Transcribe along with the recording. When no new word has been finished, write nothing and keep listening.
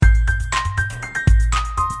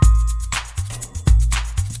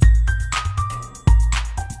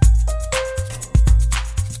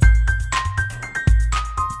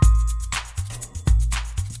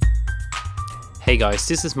guys,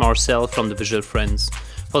 this is Marcel from the Visual Friends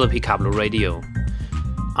for the Picablo Radio.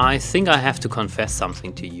 I think I have to confess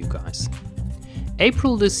something to you guys.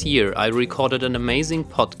 April this year I recorded an amazing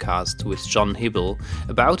podcast with John Hibble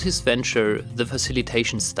about his venture, The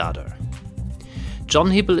Facilitation Starter.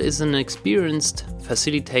 John Hibble is an experienced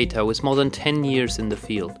facilitator with more than 10 years in the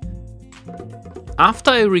field.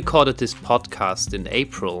 After I recorded this podcast in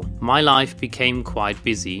April, my life became quite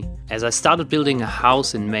busy as I started building a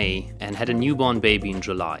house in May and had a newborn baby in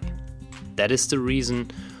July. That is the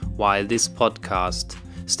reason why this podcast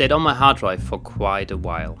stayed on my hard drive for quite a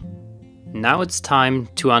while. Now it's time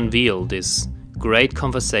to unveil this great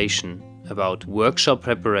conversation about workshop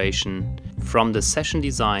preparation, from the session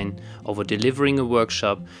design over delivering a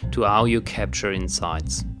workshop to how you capture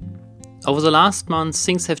insights. Over the last months,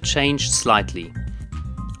 things have changed slightly.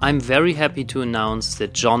 I'm very happy to announce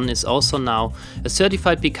that John is also now a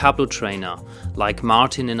certified Picablo trainer, like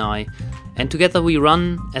Martin and I, and together we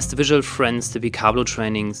run, as the Visual Friends, the Picablo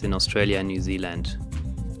trainings in Australia and New Zealand.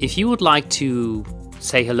 If you would like to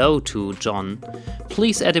say hello to John,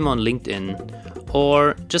 please add him on LinkedIn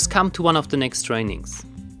or just come to one of the next trainings.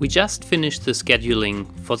 We just finished the scheduling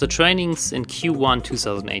for the trainings in Q1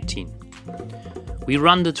 2018. We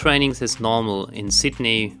run the trainings as normal in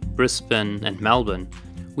Sydney, Brisbane and Melbourne.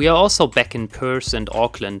 We are also back in Perth and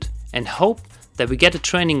Auckland and hope that we get a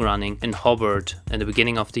training running in Hobart in the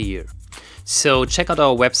beginning of the year. So check out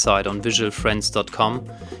our website on visualfriends.com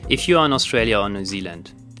if you are in Australia or New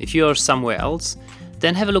Zealand. If you are somewhere else,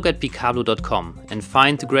 then have a look at picablo.com and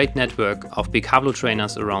find the great network of Picablo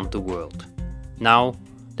trainers around the world. Now,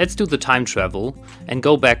 let's do the time travel and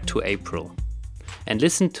go back to April and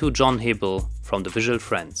listen to John Hibble from the Visual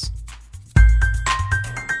Friends.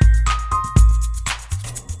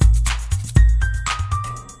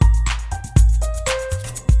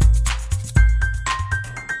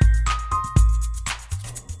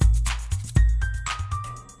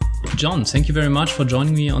 John, thank you very much for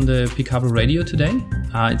joining me on the Picablo Radio today.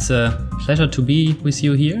 It's a pleasure to be with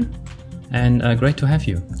you here and great to have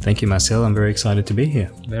you. Thank you, Marcel. I'm very excited to be here.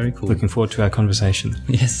 Very cool. Looking forward to our conversation.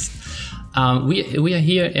 Yes. We are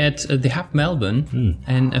here at the Hub Melbourne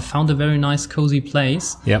and I found a very nice cozy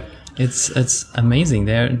place. Yep. It's amazing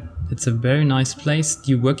there. It's a very nice place. Do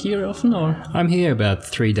you work here often or? I'm here about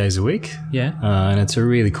 3 days a week. Yeah. And it's a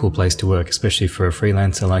really cool place to work, especially for a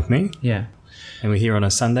freelancer like me. Yeah. And we're here on a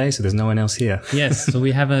Sunday, so there's no one else here. Yes, so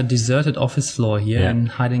we have a deserted office floor here and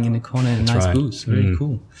hiding in the corner in a nice booth. Really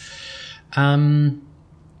cool.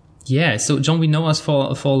 So John, we know us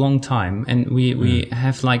for a long time, and we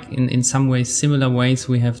have like in some ways similar ways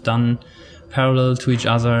we have done parallel to each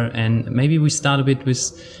other, and maybe we start a bit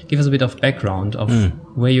with, give us a bit of background of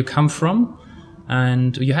where you come from.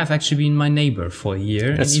 And you have actually been my neighbor for a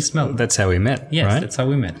year in East Melbourne. That's how we met, yes, right? That's how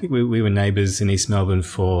we met. We were neighbours in East Melbourne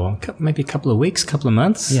for maybe a couple of weeks, couple of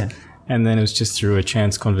months. Yeah. And then it was just through a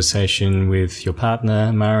chance conversation with your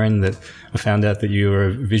partner, Marin, that I found out that you're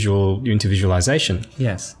into visualization.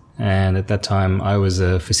 Yes. And at that time, I was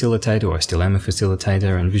a facilitator, or I still am a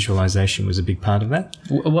facilitator, and visualization was a big part of that.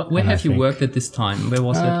 Where have you worked at this time? Where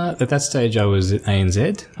was it? At that stage, I was at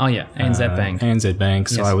ANZ. Oh, yeah, ANZ Bank. ANZ Bank.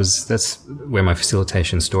 So that's where my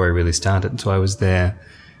facilitation story really started. So I was there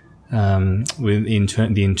with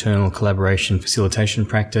the internal collaboration facilitation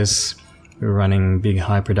practice. We were running big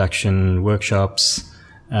high production workshops.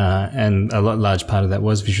 And a large part of that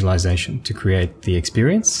was visualization to create the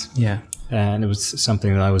experience. Yeah. And it was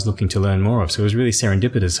something that I was looking to learn more of. So it was really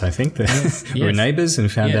serendipitous, I think, that we were neighbours and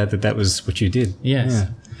found out that was what you did. Yes.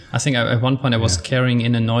 Yeah. I think at one point I was carrying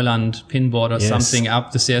in a Neuland pinboard or something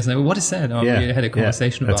up the stairs. And what is that? Or we had a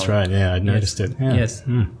conversation about it. That's right. Yeah, I noticed it. Yeah. Yes.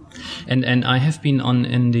 And I have been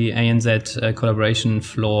in the ANZ collaboration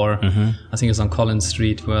floor. I think it's on Collins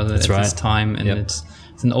Street at this time. And it's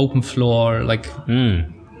an open floor, like...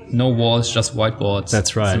 No walls, just whiteboards.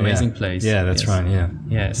 That's right. It's an amazing place. Yeah, that's right. Yeah.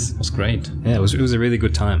 Yes, it was great. Yeah, it was a really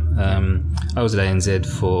good time. I was at ANZ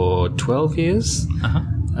for 12 years.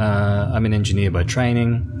 I'm an engineer by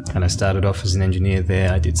training, and I started off as an engineer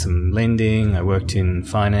there. I did some lending. I worked in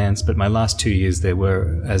finance, but my last 2 years there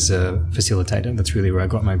were as a facilitator. That's really where I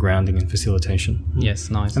got my grounding in facilitation. Yes,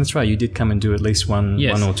 nice. And that's right. You did come and do at least one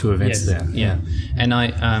or two events there. Yeah.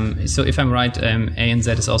 And so if I'm right,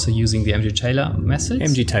 ANZ is also using the MG Taylor method.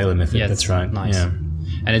 MG Taylor method. Yes, that's right. Nice. Yeah.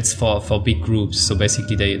 And it's for big groups. So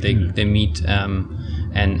basically they meet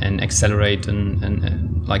and accelerate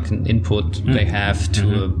and like an input they have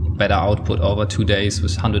to a better output over 2 days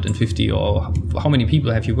with 150 or how many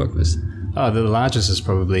people have you worked with? Oh, the largest is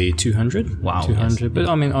probably 200. Wow. 200. Yes. But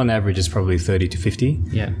I mean, on average, it's probably 30 to 50.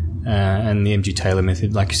 Yeah. And the MG Taylor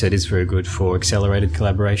method, like you said, is very good for accelerated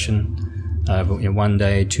collaboration. 1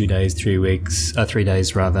 day, 2 days, 3 weeks, 3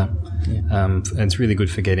 days rather. Yeah. And it's really good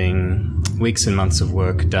for getting weeks and months of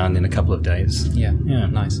work done in a couple of days. Yeah,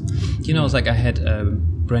 nice. You know, it's like I had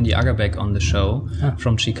Brandy Agerbeck on the show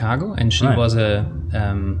from Chicago, and she was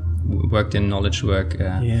worked in knowledge work with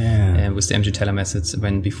the MG Taylor methods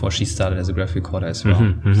before she started as a graph recorder as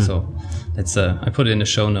well. So that's I put it in the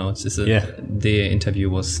show notes. The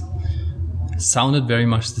interview sounded very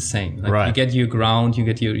much the same. Like you get your ground,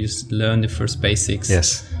 you just learn the first basics.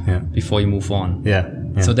 Before you move on.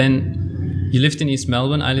 So then you lived in East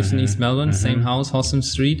Melbourne. I lived in East Melbourne, same house, Hossam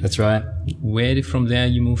Street. That's right. Where from there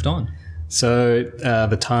you moved on? So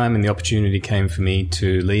the time and the opportunity came for me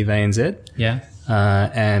to leave ANZ. Yeah.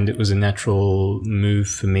 And it was a natural move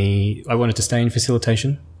for me. I wanted to stay in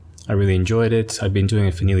facilitation. I really enjoyed it. I'd been doing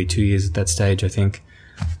it for nearly 2 years at that stage, I think.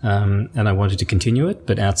 And I wanted to continue it,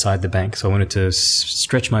 but outside the bank. So I wanted to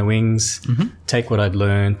stretch my wings, take what I'd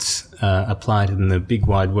learned, apply it in the big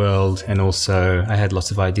wide world. And also I had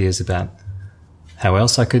lots of ideas about how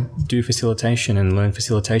else I could do facilitation and learn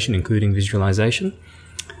facilitation, including visualization.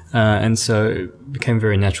 And so it became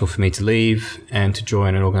very natural for me to leave and to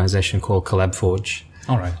join an organization called CollabForge.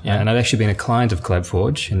 All right. Yeah. And I'd actually been a client of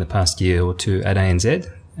CollabForge in the past year or two at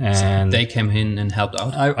ANZ. And so they came in and helped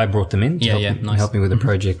out? I brought them in to help me with a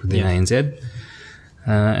project within ANZ.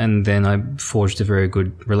 And then I forged a very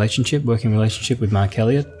good working relationship with Mark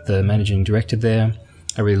Elliott, the managing director there.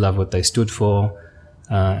 I really love what they stood for.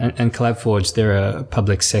 And CollabForge, they're a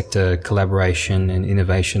public sector collaboration and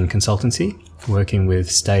innovation consultancy working with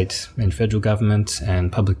state and federal government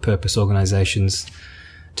and public purpose organizations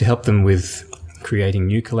to help them with creating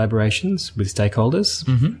new collaborations with stakeholders,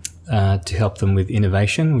 to help them with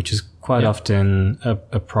innovation, which is quite often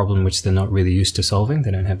a problem which they're not really used to solving.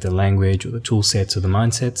 They don't have the language or the tool sets or the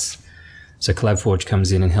mindsets. So CollabForge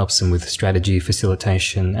comes in and helps them with strategy,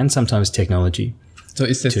 facilitation, and sometimes technology. So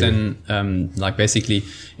is this then like basically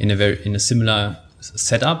in a similar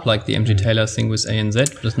setup like the MG Taylor thing with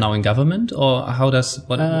ANZ, just now in government, or how do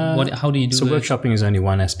you do? So workshopping is only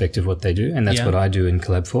one aspect of what they do, and that's what I do in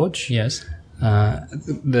CollabForge. Yes.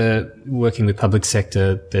 The working with public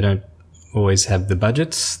sector, they don't always have the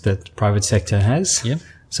budgets that private sector has. Yeah.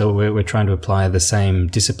 So we're trying to apply the same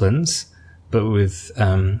disciplines, but with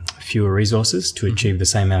fewer resources to achieve the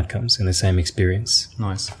same outcomes and the same experience.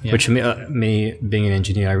 Nice. Yeah. Which me being an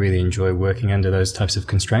engineer, I really enjoy working under those types of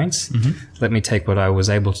constraints. Let me take what I was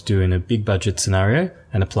able to do in a big budget scenario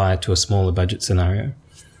and apply it to a smaller budget scenario.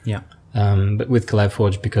 Yeah. But with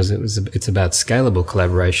CollabForge, because it's about scalable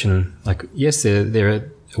collaboration, like, yes, there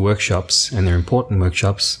are workshops and they're important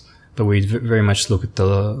workshops, but we very much look at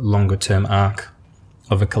the longer term arc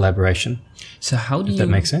of a collaboration. So how do that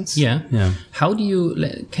make sense? Yeah. How do you,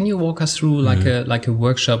 can you walk us through like a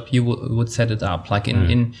workshop you would set it up? Like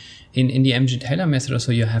in the MG Taylor method,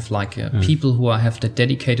 also you have like people who have the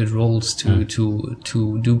dedicated roles to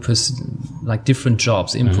do like different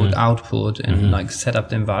jobs, input, output, and like set up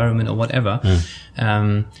the environment or whatever.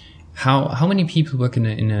 How many people work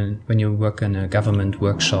when you work in a government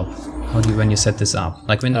workshop? When you set this up?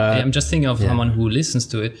 Like I'm just thinking of someone who listens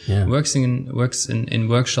to it, works in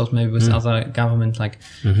workshops maybe with other government. Like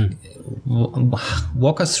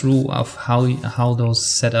walk us through of how those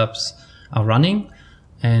setups are running,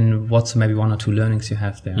 and what's maybe one or two learnings you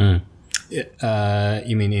have there.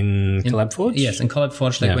 You mean in CollabForge? Yes, in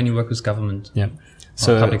CollabForge, like when you work with government,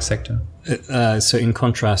 so public sector. So in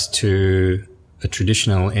contrast to a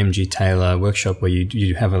traditional MG Taylor workshop where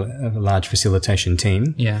you have a large facilitation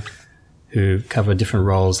team who cover different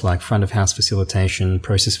roles like front of house facilitation,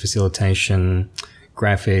 process facilitation,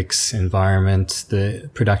 graphics, environment, the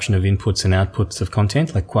production of inputs and outputs of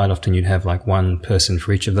content. Like quite often you'd have like one person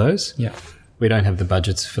for each of those. Yeah. We don't have the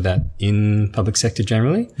budgets for that in public sector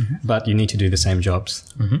generally, but you need to do the same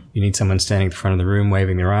jobs. You need someone standing at the front of the room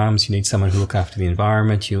waving their arms. You need someone who look after the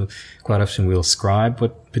environment. You quite often will scribe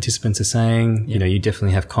what participants are saying. You know, you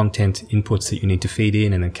definitely have content inputs that you need to feed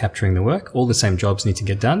in and then capturing the work. All the same jobs need to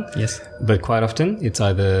get done. Yes. But quite often it's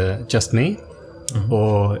either just me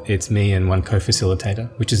or it's me and one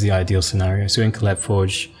co-facilitator, which is the ideal scenario. So in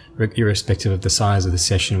CollabForge, irrespective of the size of the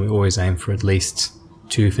session, we always aim for at least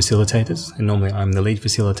 2 facilitators, and normally I'm the lead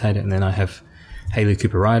facilitator, and then I have Hayley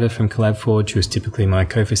Cooper-Ryder from CollabForge, who is typically my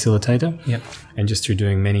co-facilitator. Yep. And just through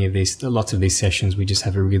doing lots of these sessions, we just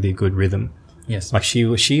have a really good rhythm. Yes. Like she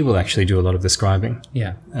will actually do a lot of the scribing.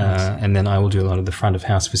 Yeah. And then I will do a lot of the front of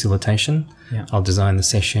house facilitation. Yeah. I'll design the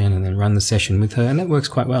session and then run the session with her, and that works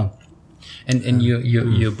quite well. And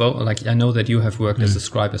you both, like, I know that you have worked as a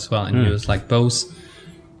scribe as well, and you like both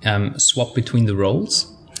swap between the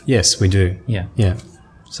roles. Yes, we do. Yeah. Yeah.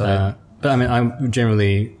 So but I mean, I'm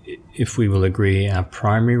generally if we will agree our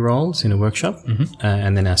primary roles in a workshop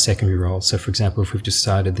and then our secondary roles. So, for example, if we've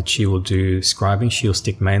decided that she will do scribing, she'll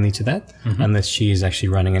stick mainly to that unless she is actually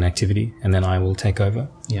running an activity, and then I will take over.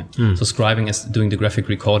 Yeah. So scribing is doing the graphic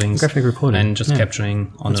recordings. And just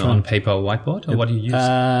capturing on paper or whiteboard, or what do you use?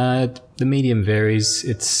 The medium varies.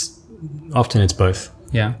 Often it's both.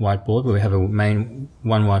 Yeah. Whiteboard, where we have one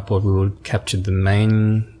whiteboard, we will capture the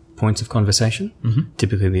main points of conversation,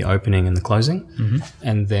 typically the opening and the closing,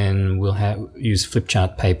 and then we'll use flip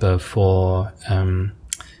chart paper for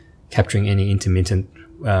capturing any intermittent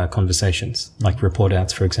conversations, like report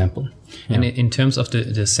outs, for example. And in terms of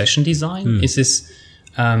the session design, is this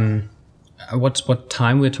what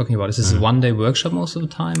time we're talking about? Is this a one-day workshop most of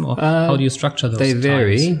the time, or how do you structure those? They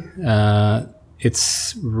vary. times?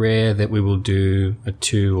 It's rare that we will do a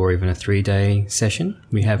 2 or even a 3-day session.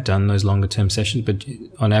 We have done those longer term sessions, but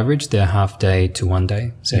on average, they're half-day to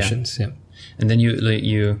 1-day sessions. Yeah. And then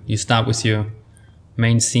you start with your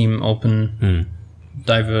main theme, open,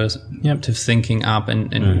 diverse, thinking up,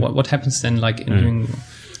 and what happens then, like in doing?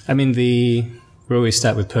 I mean, we always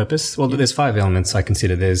start with purpose. Well, there's 5 elements I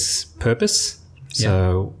consider. There's purpose.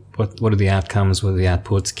 So what are the outcomes? What are the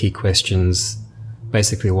outputs? Key questions.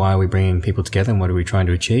 Basically, why are we bringing people together and what are we trying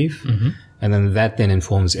to achieve? And then that then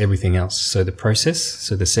informs everything else. So the process,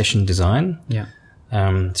 so the session design,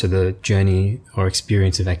 so the journey or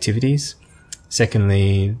experience of activities.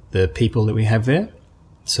 Secondly, the people that we have there,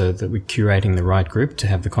 so that we're curating the right group to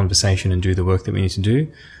have the conversation and do the work that we need to do.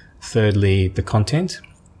 Thirdly, the content.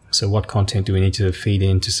 So what content do we need to feed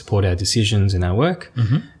in to support our decisions and our work?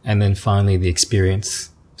 And then finally, the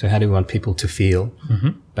experience. So how do we want people to feel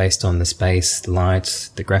based on the space, the lights,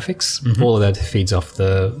 the graphics? All of that feeds off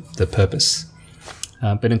the purpose.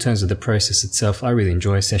 But in terms of the process itself, I really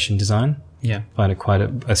enjoy session design. Yeah. I find it quite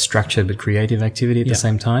a structured but creative activity at the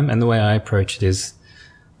same time. And the way I approach it is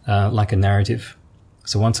like a narrative.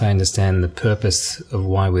 So once I understand the purpose of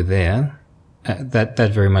why we're there, that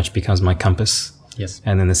very much becomes my compass. Yes.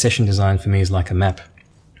 And then the session design for me is like a map.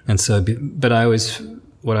 And so, but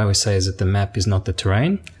what I always say is that the map is not the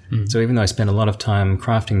terrain. So even though I spend a lot of time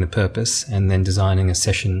crafting the purpose and then designing a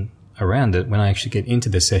session around it, when I actually get into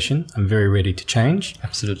the session, I'm very ready to change.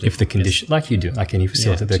 Absolutely. If the condition, like you do, like any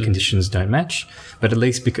facilitator, the conditions don't match. But at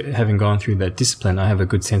least having gone through that discipline, I have a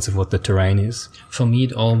good sense of what the terrain is. For me,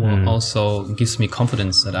 it also gives me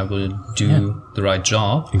confidence that I will do the right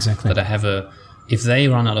job. Exactly. That I have if they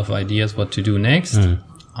run out of ideas what to do next,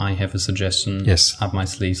 I have a suggestion up my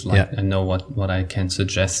sleeves. I know what I can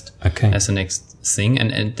suggest as the next thing.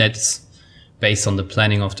 And that's based on the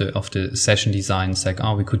planning of the session design. It's like,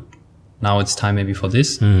 now it's time maybe for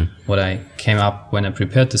this. What I came up when I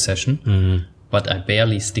prepared the session, but I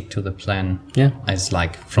barely stick to the plan. Yeah. It's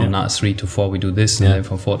like from now 3 to 4 we do this, and then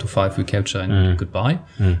from 4 to 5 we capture and goodbye.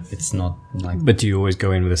 It's not like. But do you always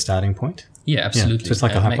go in with a starting point? Yeah, absolutely. Yeah. So it's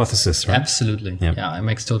like a hypothesis, right? Absolutely. Yeah, it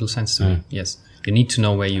makes total sense to me. Yes. You need to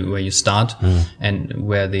know where you start and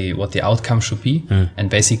what the outcome should be. And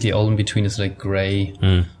basically all in between is like gray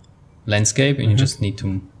landscape, and you just need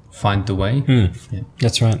to find the way. Yeah.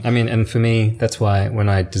 That's right. I mean, and for me, that's why when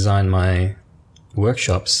I design my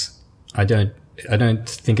workshops, I don't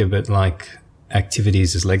think of it like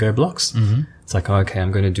activities as Lego blocks. It's like,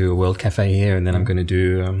 I'm going to do a World Cafe here, and then I'm going to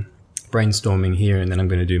do brainstorming here, and then I'm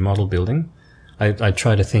going to do model building. I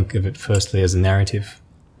try to think of it firstly as a narrative.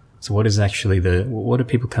 So what is actually what are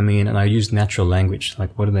people coming in? And I use natural language.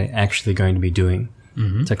 Like, what are they actually going to be doing?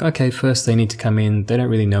 It's like, first they need to come in. They don't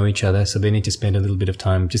really know each other. So they need to spend a little bit of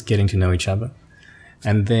time just getting to know each other.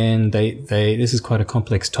 And then this is quite a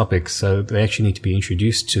complex topic. So they actually need to be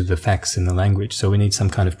introduced to the facts and the language. So we need some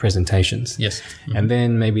kind of presentations. Yes. And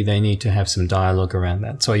then maybe they need to have some dialogue around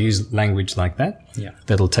that. So I use language like that. Yeah.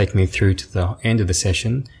 That'll take me through to the end of the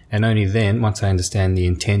session. And only then, once I understand the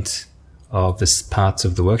intent of the parts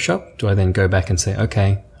of the workshop, do I then go back and say,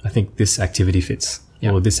 I think this activity fits,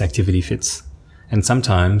 or this activity fits. And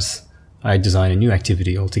sometimes I design a new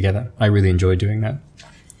activity altogether. I really enjoy doing that.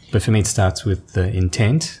 But for me, it starts with the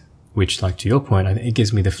intent, which, like to your point, it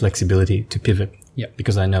gives me the flexibility to pivot. Yeah.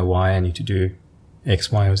 Because I know why I need to do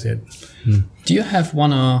X, Y, or Z. Do you have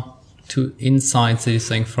 1 or 2 insights that you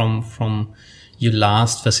think from your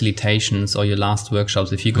last facilitations or your last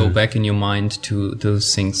workshops? If you go back in your mind to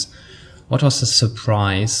those things, what was the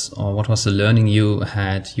surprise or what was the learning you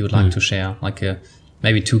had you would like to share? Like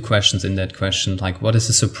maybe 2 questions in that question. Like, what is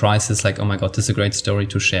the surprise? It's like, oh my God, this is a great story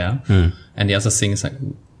to share. And the other thing is like,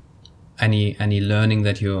 any learning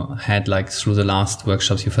that you had like through the last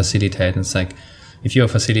workshops you facilitate. And it's like, if you're a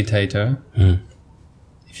facilitator,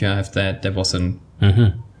 if you have that was a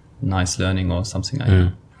nice learning or something like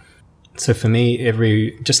that. So for me,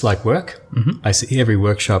 just like work, I see every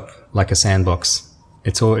workshop like a sandbox.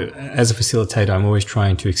 It's all, as a facilitator, I'm always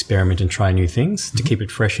trying to experiment and try new things to keep it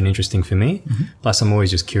fresh and interesting for me. Plus, I'm always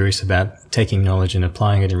just curious about taking knowledge and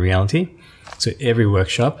applying it in reality. So every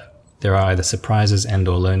workshop, there are either surprises and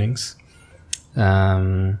or learnings.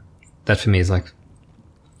 That for me is like,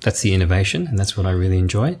 that's the innovation, and that's what I really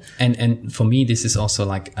enjoy. And for me, this is also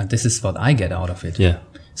like, this is what I get out of it. Yeah.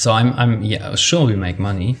 So I'm sure we make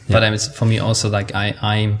money, but it's for me also like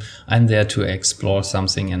I'm there to explore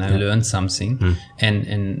something and I learn something,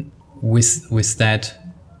 and with that,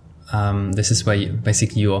 this is where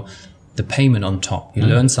you're the payment on top. You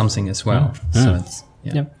learn something as well. So it's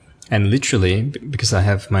And literally, because I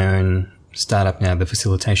have my own startup now, the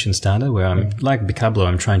Facilitation Starter, where I'm like Bicablo,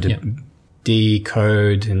 I'm trying to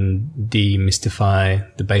decode and demystify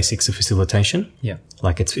the basics of facilitation. Yeah.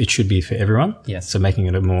 Like it should be for everyone. Yes. So making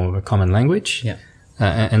it a more of a common language. Yeah.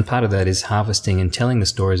 And part of that is harvesting and telling the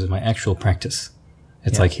stories of my actual practice.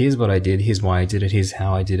 It's like, here's what I did, here's why I did it, here's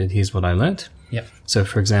how I did it, here's what I learnt. Yeah. So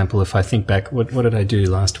for example, if I think back, what did I do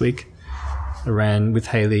last week? I ran with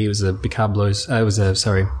Haley. It was a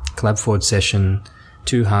Collab Forward session,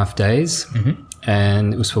 2 half days.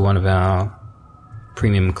 And it was for one of our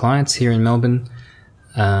premium clients here in Melbourne.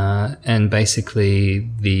 And basically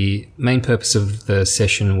the main purpose of the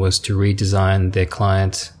session was to redesign their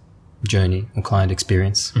client journey or client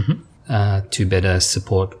experience, to better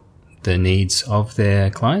support the needs of their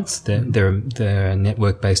clients. They're a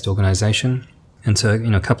network-based organization. And so,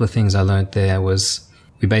 a couple of things I learned there was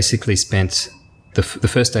we basically spent the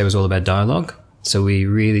first day was all about dialogue. So we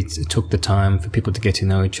really took the time for people to get to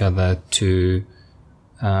know each other, to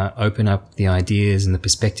open up the ideas and the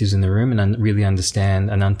perspectives in the room and really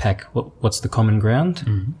understand and unpack what's the common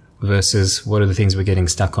ground versus what are the things we're getting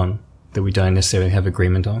stuck on that we don't necessarily have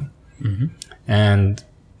agreement on. And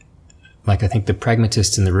I think the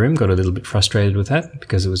pragmatists in the room got a little bit frustrated with that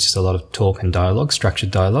because it was just a lot of talk and dialogue,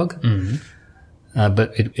 structured dialogue.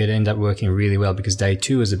 But it ended up working really well because day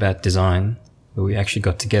 2 was about design, where we actually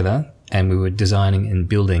got together and we were designing and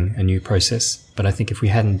building a new process. But I think if we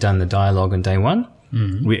hadn't done the dialogue on day 1,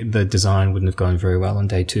 the design wouldn't have gone very well on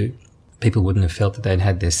day 2. People wouldn't have felt that they'd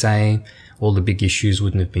had their say. All the big issues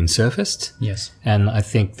wouldn't have been surfaced. Yes. And I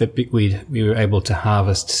think that we were able to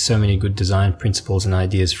harvest so many good design principles and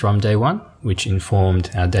ideas from day 1, which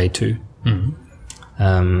informed our day 2.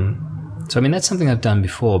 So, that's something I've done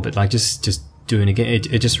before, but just doing it again,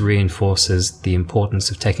 it just reinforces the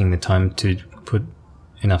importance of taking the time to put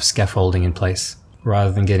enough scaffolding in place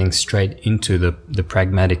rather than getting straight into the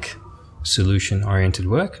pragmatic solution-oriented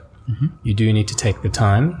work. You do need to take the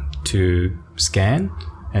time to scan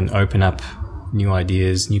and open up new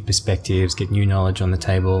ideas, new perspectives, get new knowledge on the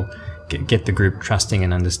table, get the group trusting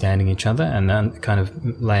and understanding each other, and then kind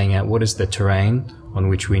of laying out what is the terrain on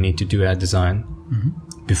which we need to do our design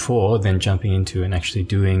before then jumping into and actually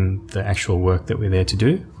doing the actual work that we're there to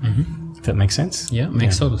do. If that makes sense? Yeah,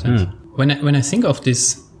 makes total sense. When I think of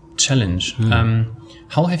this challenge,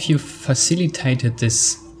 how have you facilitated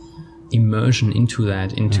this immersion into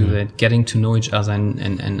that, getting to know each other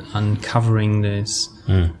and uncovering this,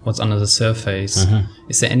 what's under the surface?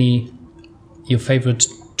 Is there your favorite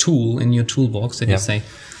tool in your toolbox that you say,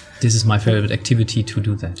 this is my favorite activity to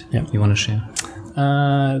do that? You want to share?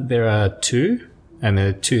 There are 2, and there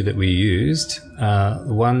are 2 that we used.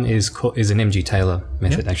 One is an MG Taylor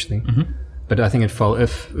method, actually. But I think for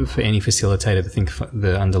any facilitator, I think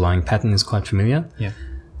the underlying pattern is quite familiar. Yeah.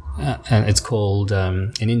 And it's called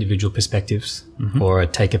an individual perspectives or a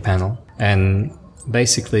taker panel. And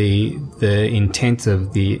basically the intent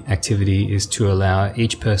of the activity is to allow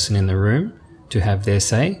each person in the room to have their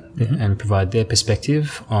say and provide their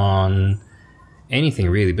perspective on anything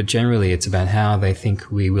really, but generally it's about how they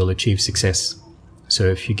think we will achieve success. So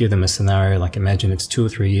if you give them a scenario, like imagine it's 2 or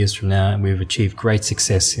 3 years from now and we've achieved great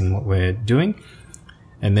success in what we're doing,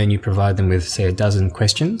 and then you provide them with, say, a dozen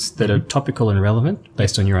questions that are topical and relevant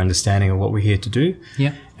based on your understanding of what we're here to do.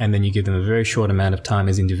 Yeah. And then you give them a very short amount of time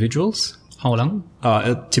as individuals. How long?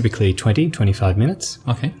 Typically 25 minutes.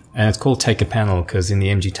 Okay. And it's called Take a Panel because in the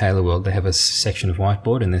MG Taylor world, they have a section of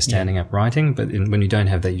whiteboard and they're standing up writing. But when you don't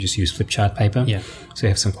have that, you just use flip chart paper. Yeah. So you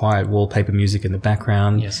have some quiet wallpaper music in the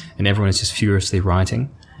background. Yes. And everyone is just furiously writing.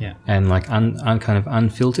 Yeah. And kind of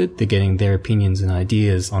unfiltered, they're getting their opinions and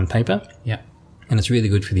ideas on paper. Yeah. And it's really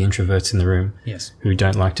good for the introverts in the room. Yes. Who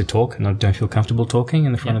don't like to talk and don't feel comfortable talking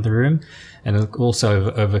in the front of the room. And it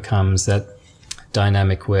also overcomes that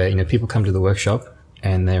dynamic where, people come to the workshop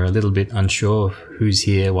and they're a little bit unsure of who's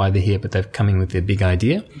here, why they're here, but they're coming with their big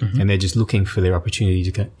idea and they're just looking for their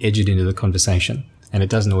opportunity to edge it into the conversation. and it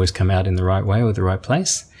doesn't always come out in the right way or the right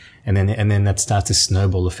place. And then that starts this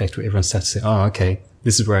snowball effect where everyone starts to say, oh, okay,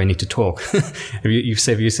 this is where I need to talk. Have you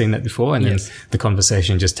seen that before? And Yes. then the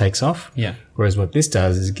conversation just takes off. Yeah. Whereas what this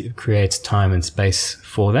does is it creates time and space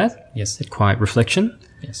for that. Yes. Quiet reflection.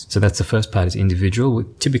 Yes. So that's the first part, is individual,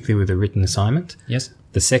 typically with a written assignment. Yes.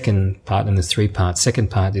 The second part, and there's 3 parts.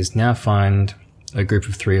 Second part is now find a group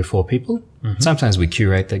of 3 or 4 people. Sometimes we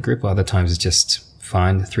curate that group. Other times it's just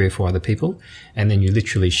find 3 or 4 other people. And then you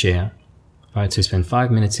literally share. Right, so spend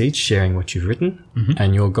 5 minutes each sharing what you've written.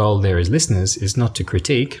 And your goal there as listeners is not to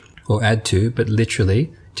critique or add to, but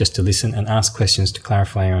literally just to listen and ask questions to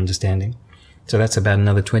clarify your understanding. So that's about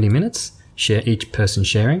another 20 minutes. Share, each person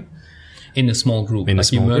sharing. In a small group. In a like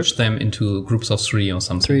small you merge them into groups of 3 or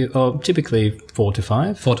something. 3, or typically 4 to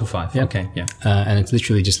 5. 4 to 5. Yep. Okay. Yeah. And it's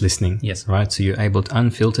literally just listening. Yes. Right, so you're able to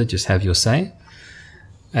unfilter, just have your say.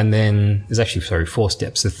 And then there's actually, 4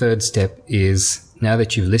 steps. The third step is, now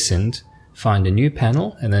that you've listened, find a new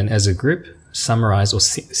panel, and then as a group, summarize or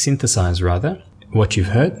synthesize rather what you've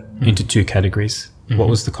heard into 2 categories. What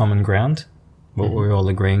was the common ground? What were we all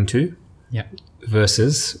agreeing to? Yeah.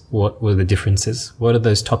 Versus what were the differences? What are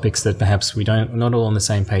those topics that perhaps we're not all on the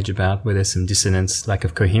same page about, where there's some dissonance, lack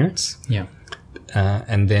of coherence? Yeah.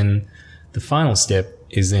 And then the final step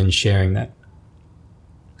is then sharing that.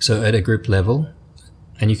 So at a group level,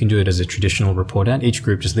 and you can do it as a traditional report out. Each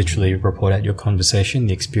group just literally report out your conversation,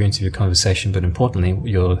 the experience of your conversation, but importantly,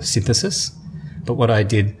 your synthesis. But what I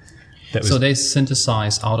did, that was... So they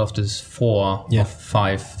synthesize out of this 4 Yeah. or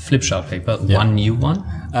 5 flip chart paper, one new one?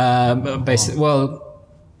 well,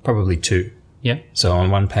 probably 2. Yeah. So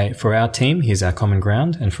on one page, for our team, here's our common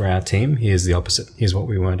ground, and for our team, here's the opposite. Here's what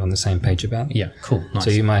we weren't on the same page about. Yeah. Cool. Nice.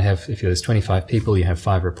 So you might have, if there's 25 people, you have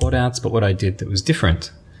 5 report outs. But what I did that was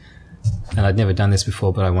different, and I'd never done this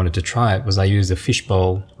before, but I wanted to try it, was I used a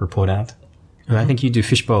fishbowl report out. And I think you do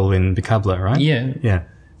fishbowl in Bicabla, right? Yeah. Yeah.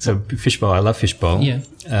 So fishbowl, I love fishbowl. Yeah.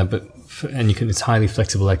 It's highly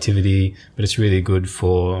flexible activity, but it's really good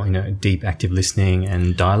for, deep active listening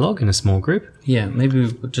and dialogue in a small group. Yeah, maybe we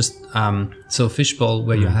would just so fishbowl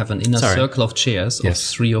where you have an inner Sorry. circle of chairs of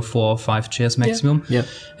Yes. 3 or 4 or 5 chairs maximum. Yeah.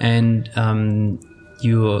 And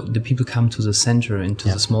the people come to the center into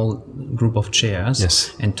the small group of chairs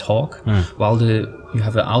Yes. and talk, while you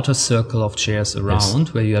have an outer circle of chairs around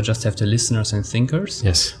where you just have the listeners and thinkers.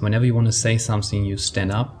 Yes. Whenever you want to say something, you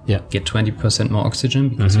stand up, Yeah. get 20% more oxygen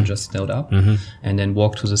because you just stood up, and then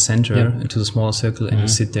walk to the center, into the smaller circle, and you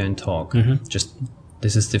sit there and talk. Just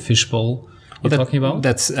this is the fishbowl you're talking about?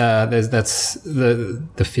 That's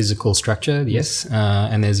the physical structure, yes.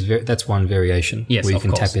 And that's one variation Yes, where you of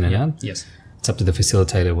can course. tap in and Yeah. out. Yes. It's up to the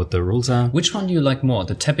facilitator what the rules are. Which one do you like more?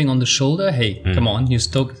 The tapping on the shoulder? Hey, come on, you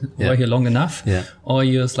were here long enough. Yeah. Or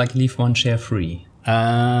you just like leave one chair free?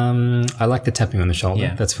 I like the tapping on the shoulder.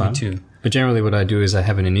 Yeah, That's fun. me too. But generally what I do is I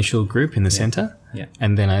have an initial group in the center. Yeah.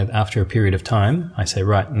 And then after a period of time, I say,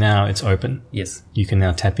 right, now it's open. Yes. You can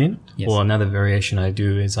now tap in. Yes. Or another variation I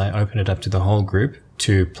do is I open it up to the whole group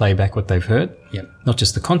to play back what they've heard. Yeah. Not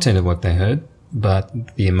just the content of what they heard, but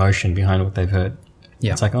the emotion behind what they've heard.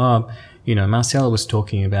 Yeah. It's like, Marcel was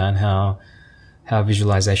talking about how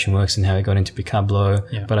visualization works and how he got into Picablo,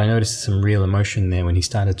 Yeah. but I noticed some real emotion there when he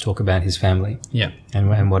started to talk about his family Yeah.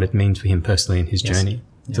 and what it means for him personally in his Yes. journey.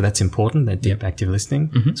 So that's important, that deep active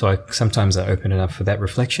listening. So sometimes I open it up for that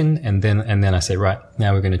reflection, and then I say, right,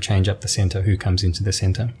 now we're going to change up the center. Who comes into the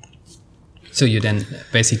center? So you then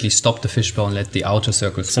basically stop the fishbowl and let the outer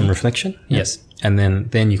circle Some reflection. Yes. And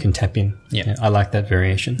then you can tap in. Yeah. I like that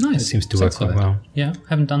variation. Nice. It seems to work quite well. Yeah,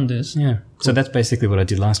 haven't done this. Yeah. So that's basically what I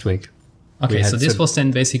did last week. Okay, so this was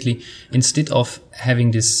then basically, instead of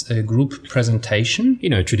having this group presentation,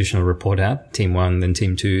 Traditional report out, team 1, then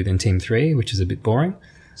team 2, then team 3, which is a bit boring.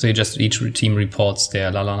 so each team reports their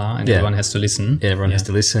and Yeah. everyone has to listen. Yeah, everyone has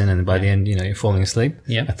to listen, and by the end, you're falling asleep.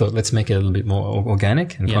 Yeah. I thought, let's make it a little bit more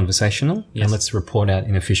organic and conversational, Yes. and let's report out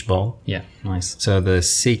in a fishbowl. Yeah, nice. So the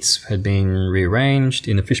seats had been rearranged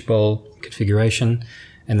in a fishbowl configuration,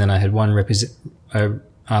 and then I had I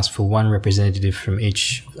asked for one representative from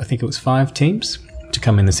each, I think it was 5 teams, to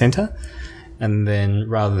come in the center. And then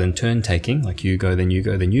rather than turn taking, like you go, then you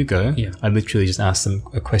go, then you go, Yeah. I literally just asked them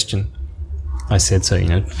a question. I said,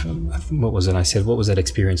 what was it? I said, what was that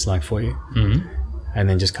experience like for you? Mm-hmm. And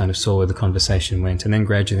then just kind of saw where the conversation went. And then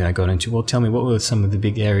gradually I got into, well, tell me, what were some of the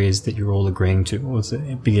big areas that you're all agreeing to? What was the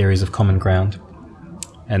big areas of common ground?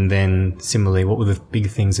 And then similarly, what were the big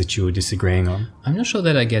things that you were disagreeing on? I'm not sure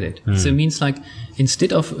that I get it. So it means like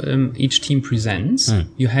instead of each team presents,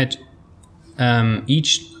 you had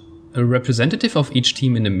each a representative of each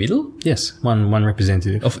team in the middle? Yes, one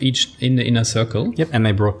representative. Of each in the inner circle? Yep, and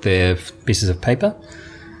they brought their pieces of paper.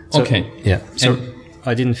 So, okay. Yeah. So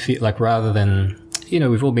I didn't feel like, rather than,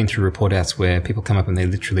 we've all been through report outs where people come up and they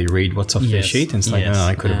literally read what's off their sheet, and it's like,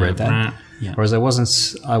 I could have read that. Yeah. Whereas I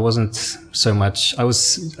wasn't so much. I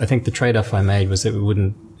think the trade-off I made was that it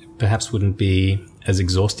wouldn't be as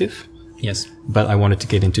exhaustive. Yes. But I wanted to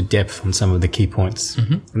get into depth on some of the key points.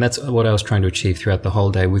 Mm-hmm. And that's what I was trying to achieve throughout the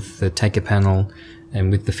whole day with the taker panel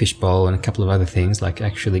and with the fishbowl and a couple of other things, like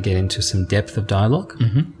actually get into some depth of dialogue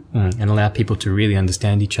and allow people to really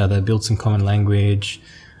understand each other, build some common language,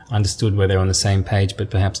 understood where they're on the same page,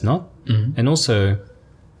 but perhaps not. Mm-hmm. And also,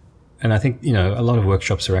 and I think, a lot of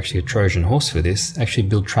workshops are actually a Trojan horse for this, actually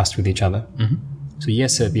build trust with each other. Mm-hmm. So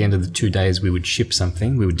yes, at the end of the 2 days, we would ship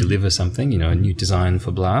something, we would deliver something, a new design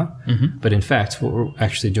for blah. Mm-hmm. But in fact, what we're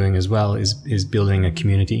actually doing as well is building a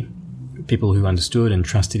community, people who understood and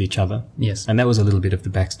trusted each other. Yes. And that was a little bit of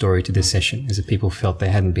the backstory to this session, is that people felt they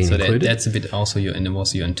hadn't been included. So that's a bit also your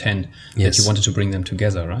intent, yes. that you wanted to bring them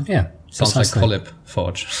together, right? Yeah. Sounds precisely. like Collab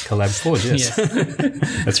Forge. Collab Forge, yes.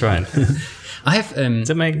 That's right. I have.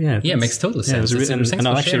 Does it make, it makes total sense. And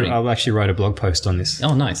I'll actually write a blog post on this.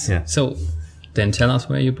 Oh, nice. Yeah. So then tell us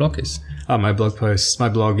where your blog is. Oh, my blog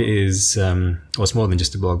is, it's more than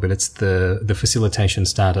just a blog, but it's the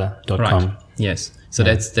facilitationstarter.com. Right. Yes. So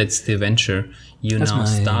that's the venture that's now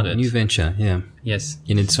started. New venture, yeah. Yes.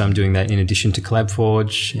 So I'm doing that in addition to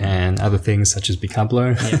CollabForge and other things such as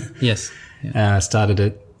Bicablo. Yeah. Yes. Yeah. Started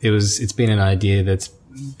it. It's been an idea that's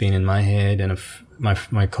been in my head and of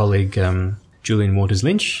my colleague, Julian Waters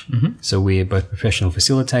Lynch. Mm-hmm. So we're both professional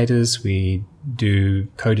facilitators. We do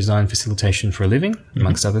co-design facilitation for a living,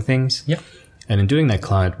 amongst other things. Yeah. And in doing that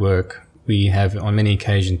client work, we have on many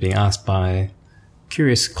occasions been asked by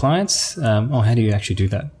curious clients, how do you actually do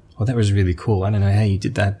that? Well, that was really cool. I don't know how you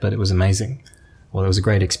did that, but it was amazing. Well, it was a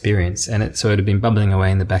great experience. And so it had been bubbling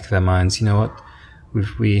away in the back of our minds. You know what?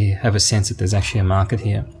 We have a sense that there's actually a market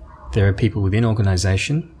here. There are people within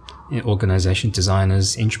organization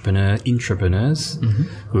designers, intrapreneurs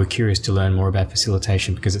who are curious to learn more about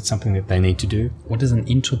facilitation because it's something that they need to do. What is an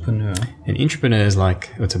intrapreneur? An intrapreneur is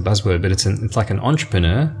it's a buzzword, but it's like an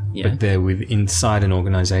entrepreneur, but they're inside an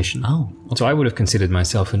organization. Oh, okay. So I would have considered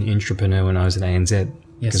myself an intrapreneur when I was at ANZ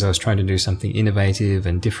because I was trying to do something innovative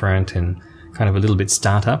and different and kind of a little bit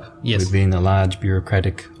startup within a large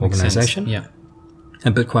bureaucratic organization. Yeah.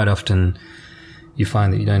 But quite often you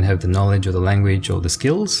find that you don't have the knowledge or the language or the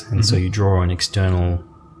skills, and so you draw on external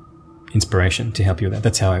inspiration to help you with that.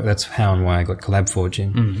 That's how and why I got CollabForge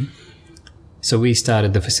in. Mm-hmm. So we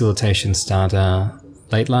started the Facilitation Starter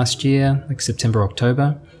late last year, like September,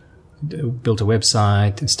 October. Built a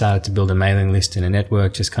website and started to build a mailing list and a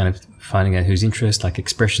network, just kind of finding out who's interest, like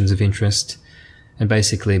expressions of interest. And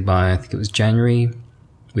basically by, I think it was January,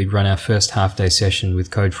 we'd run our first half-day session with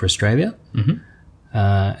Code for Australia. Mm-hmm.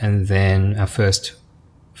 And then our first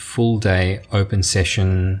full day open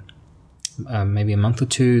session, maybe a month or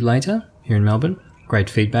two later here in Melbourne. Great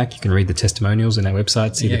feedback. You can read the testimonials on our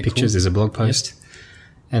website, see the pictures. Cool. There's a blog post. Yep.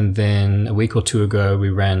 And then a week or two ago, we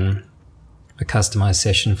ran a customized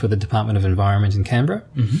session for the Department of Environment in Canberra.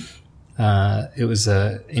 Mm-hmm. It was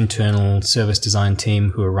an internal service design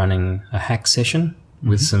team who were running a hack session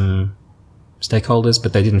with some stakeholders,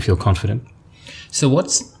 but they didn't feel confident. So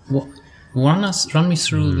run me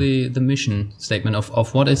through the mission statement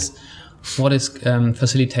of what is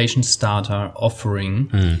Facilitation Starter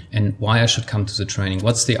offering and why I should come to the training.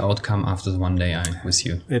 What's the outcome after the 1 day I'm with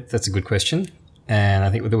you? That's a good question. And I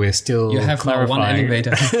think that we're still You have clarifying. One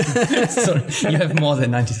elevator. Sorry, you have more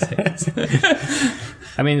than 90 seconds.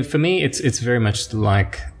 I mean, for me, it's very much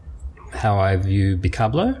like how I view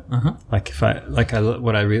Bicablo. Uh-huh.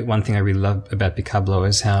 One thing I really love about Bicablo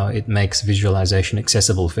is how it makes visualization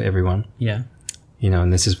accessible for everyone. Yeah.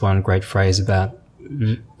 And this is one great phrase about,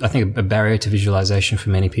 I think a barrier to visualization for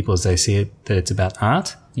many people as they see it, that it's about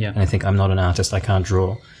art. Yeah. And I think I'm not an artist, I can't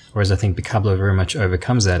draw. Whereas I think Bicablo very much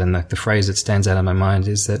overcomes that. And the phrase that stands out in my mind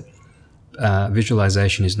is that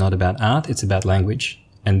visualization is not about art, it's about language.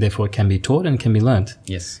 And therefore it can be taught and can be learned.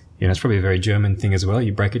 Yes. It's probably a very German thing as well.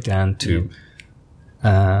 You break it down to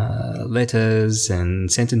letters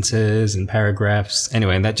and sentences and paragraphs.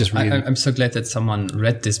 Anyway, and that just really... I'm so glad that someone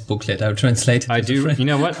read this booklet. I'll translate it. I do. You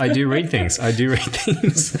know what? I do read things.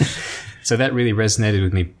 So that really resonated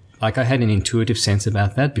with me. Like I had an intuitive sense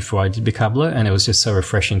about that before I did Bicablo, and it was just so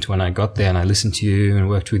refreshing to when I got there and I listened to you and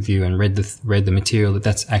worked with you and read the material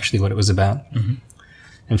that's actually what it was about. Mm-hmm.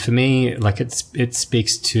 And for me, like it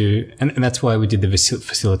speaks to, and that's why we did the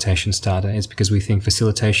Facilitation Starter, is because we think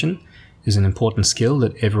facilitation is an important skill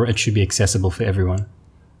that it should be accessible for everyone.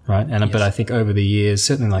 right? And Yes. but I think over the years,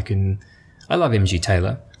 certainly I love MG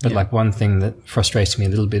Taylor, but Yeah. like one thing that frustrates me a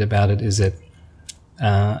little bit about it is that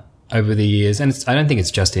over the years, and I don't think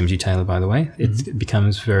it's just MG Taylor, by the way, it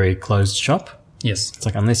becomes very closed shop. Yes. It's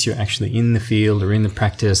like unless you're actually in the field or in the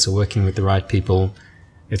practice or working with the right people,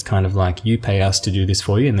 it's kind of like you pay us to do this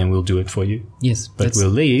for you and then we'll do it for you. Yes. But we'll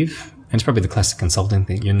leave, and it's probably the classic consulting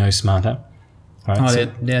thing. You're no smarter. Right?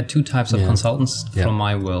 Oh, there are two types of consultants Yeah. from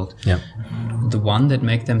my world. Yeah. The one that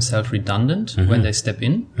make themselves redundant when they step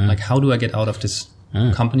in, like how do I get out of this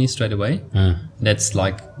company straight away? That's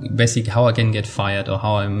like basically how I can get fired or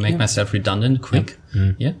how I make myself redundant quick.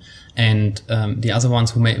 Yeah. And the other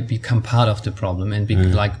ones who may become part of the problem and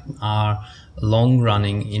like are long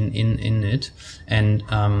running in it and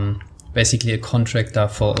basically a contractor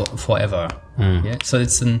for forever. Yeah. So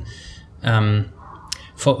it's an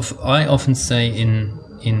I often say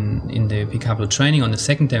in the Picablo training on the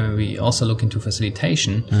second day when we also look into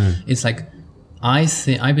facilitation, it's like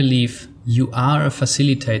I believe you are a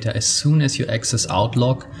facilitator as soon as you access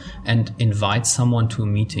Outlook and invite someone to a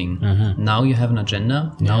meeting. Now you have an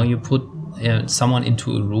agenda. Now you put someone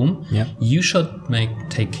into a room. Yeah. You should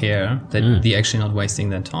take care that they're actually not wasting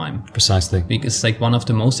their time. Precisely. Because like one of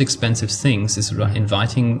the most expensive things is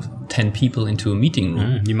inviting 10 people into a meeting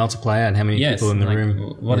room. You multiply out how many people in the like,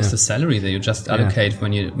 room. What is the salary that you just allocate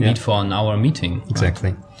when you meet for an hour meeting?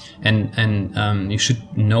 Exactly. Right? And you should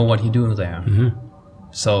know what you do there.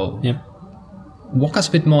 So walk us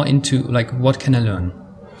a bit more into like what can I learn?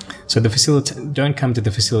 So don't come to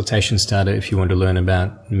the facilitation starter if you want to learn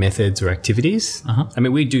about methods or activities. I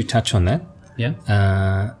mean, we do touch on that. Yeah.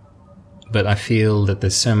 But I feel that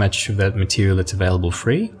there's so much of that material that's available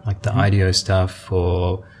free, like the IDEO stuff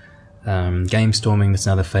or game storming. That's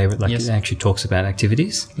another favorite. Like it actually talks about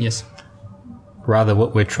activities. Yes. Rather,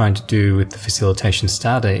 what we're trying to do with the facilitation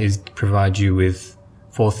starter is provide you with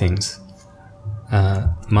 4 things: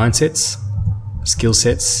 mindsets, skill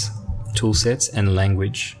sets, tool sets, and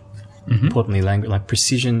language. Importantly, language, like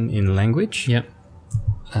precision in language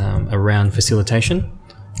around facilitation,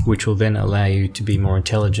 which will then allow you to be more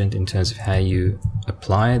intelligent in terms of how you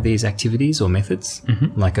apply these activities or methods,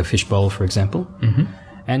 like a fishbowl, for example,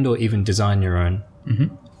 and or even design your own,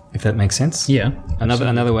 if that makes sense. Yeah.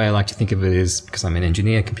 Another way I like to think of it is, because I'm an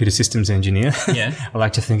engineer, computer systems engineer, I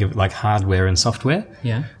like to think of it like hardware and software.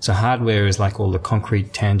 Yeah. So hardware is like all the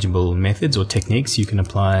concrete, tangible methods or techniques you can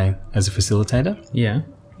apply as a facilitator. Yeah.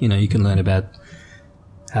 You know, you can learn about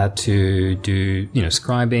how to do,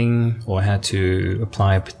 scribing or how to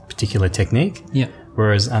apply a particular technique. Yeah.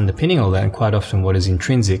 Whereas underpinning all that, and quite often what is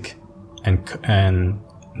intrinsic and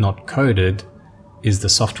not coded, is the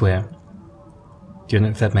software. Do you know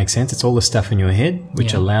if that makes sense? It's all the stuff in your head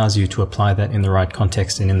which allows you to apply that in the right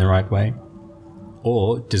context and in the right way.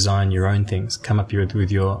 Or design your own things, come up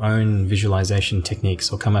with your own visualization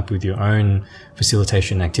techniques or come up with your own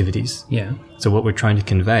facilitation activities. Yeah. So what we're trying to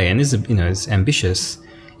convey, and is ambitious,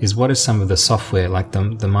 is what is some of the software, like the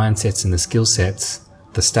mindsets and the skill sets,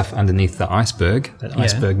 the stuff underneath the iceberg, that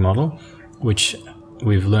iceberg model, which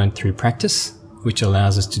we've learned through practice, which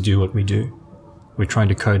allows us to do what we do. We're trying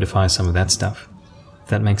to codify some of that stuff. If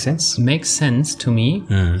that makes sense? Makes sense to me.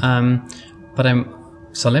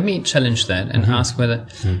 So let me challenge that and ask whether.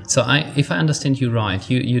 So if I understand you right,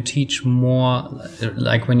 you teach more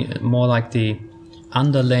like more like the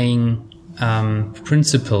underlying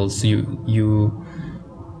principles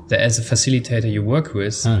that as a facilitator you work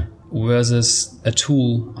with versus a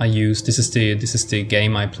tool I use. This is the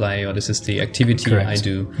game I play, or this is the activity I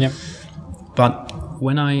do. Yep. But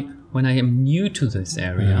when I am new to this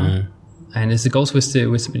area. And as it goes with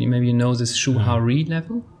maybe you know this Shuhari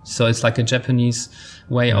level. So it's like a Japanese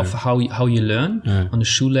way of how you learn. On the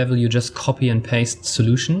Shu level, you just copy and paste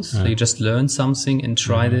solutions. So you just learn something and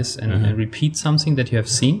try this and repeat something that you have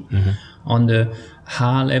seen. On the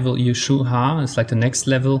Ha level, you Shu Ha, it's like the next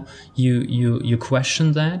level. You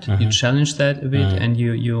question that, you challenge that a bit, and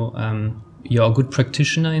you're a good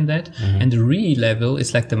practitioner in that. And the Ri level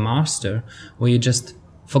is like the master, where you just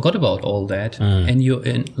forgot about all that, and you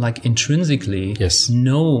intrinsically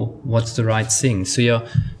know what's the right thing. So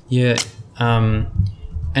you're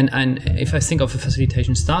and if I think of a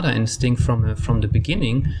facilitation starter instinct from the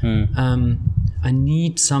beginning, I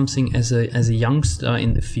need something as a youngster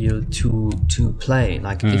in the field to play.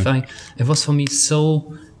 Like it was for me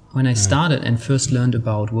so. When I started and first learned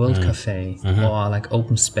about World Cafe or like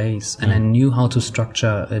open space, and I knew how to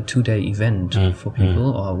structure a 2-day event for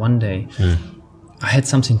people or 1 day. I had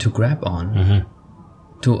something to grab on,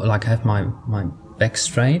 to like have my back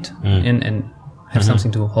straight and have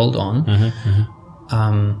something to hold on.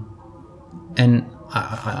 And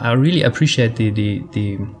I really appreciate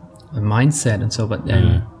the mindset and so, but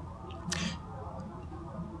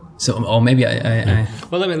so, or maybe I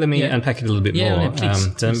well, let me unpack it a little bit more. Yeah, please.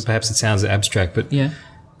 So perhaps it sounds abstract, but yeah.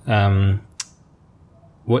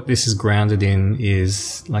 What this is grounded in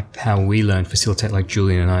is like how we learn facilitate, like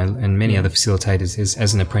Julian and I and many other facilitators, is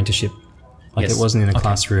as an apprenticip. Like it wasn't in a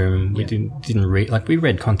classroom. We didn't read, like we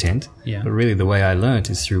read content, but really the way I learned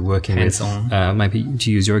is through working hands-on. Maybe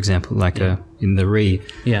to use your example, like in the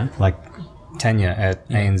like Tanya at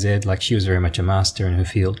ANZ, like she was very much a master in her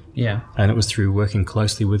field. Yeah. And it was through working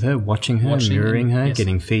closely with her, watching her, mirroring her,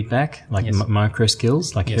 getting feedback, like micro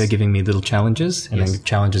skills, like her giving me little challenges, and then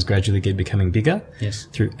challenges gradually becoming bigger. Yes.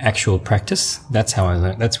 Through actual practice. That's how I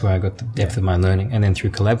learned. That's where I got the depth of my learning. And then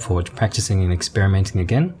through CollabForge, practicing and experimenting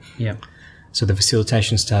again. Yeah. So the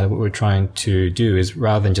facilitation starter, what we're trying to do is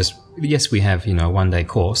rather than just, yes, we have, a 1-day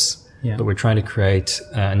course, but we're trying to create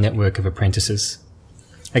a network of apprentices.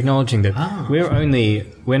 Acknowledging that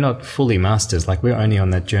we're not fully masters, like we're only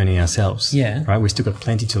on that journey ourselves. Yeah. Right? We've still got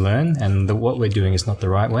plenty to learn, and what we're doing is not the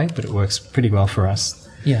right way, but it works pretty well for us.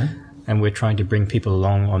 Yeah. And we're trying to bring people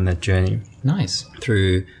along on that journey. Nice.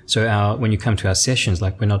 When you come to our sessions,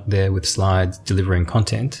 like we're not there with slides delivering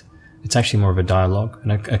content. It's actually more of a dialogue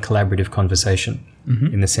and a collaborative conversation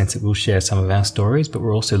in the sense that we'll share some of our stories, but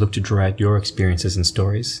we'll also look to draw out your experiences and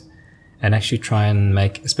stories. And actually try and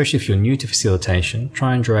make, especially if you're new to facilitation,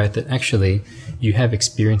 try and draw out that actually you have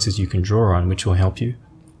experiences you can draw on which will help you.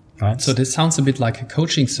 Right? So this sounds a bit like a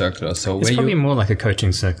coaching circle or so. It's probably more like a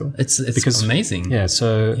coaching circle. It's amazing. Yeah.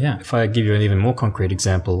 So if I give you an even more concrete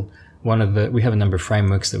example, we have a number of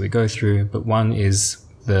frameworks that we go through, but one is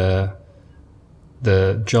the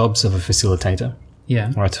jobs of a facilitator.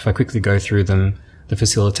 Yeah. All right. So if I quickly go through them, the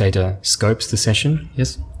facilitator scopes the session.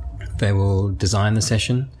 Yes. They will design the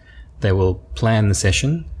session. They will plan the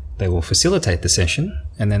session, they will facilitate the session,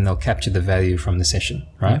 and then they'll capture the value from the session,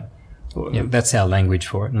 right? Yeah. That's our language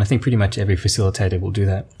for it. And I think pretty much every facilitator will do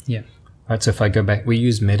that. Yeah. Right. So if I go back, we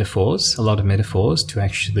use metaphors, a lot of metaphors, to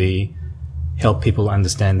actually help people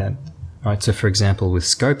understand that. Right. So for example, with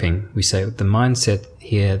scoping, we say the mindset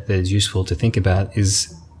here that is useful to think about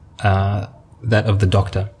is that of the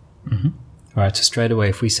doctor. Mm-hmm. Right, so straight away,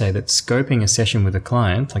 if we say that scoping a session with a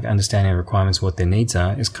client, like understanding requirements, what their needs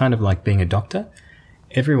are, is kind of like being a doctor.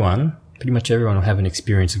 Pretty much everyone will have an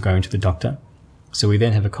experience of going to the doctor. So we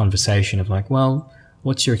then have a conversation of like, well,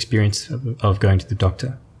 what's your experience of going to the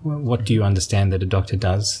doctor? Well, what do you understand that a doctor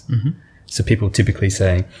does? Mm-hmm. So people typically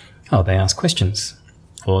say, they ask questions,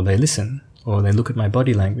 or they listen, or they look at my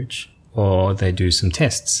body language, or they do some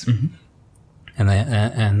tests. Mm-hmm.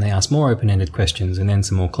 And they ask more open-ended questions, and then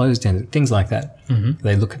some more closed-ended, things like that. Mm-hmm.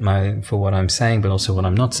 They look at for what I'm saying, but also what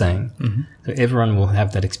I'm not saying. Mm-hmm. So everyone will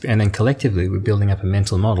have that experience. And then collectively, we're building up a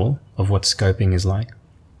mental model of what scoping is like.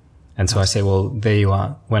 And so I say, well, there you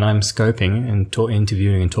are. When I'm scoping and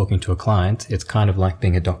interviewing and talking to a client, it's kind of like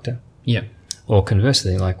being a doctor. Yeah. Or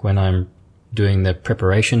conversely, like when I'm doing the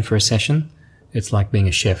preparation for a session, it's like being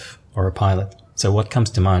a chef or a pilot. So what comes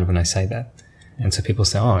to mind when I say that? And so people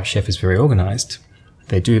say, a chef is very organized.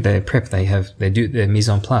 They do their prep. They do their mise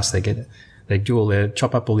en place. They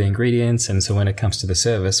chop up all the ingredients. And so when it comes to the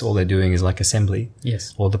service, all they're doing is like assembly.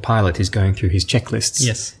 Yes. Or the pilot is going through his checklists.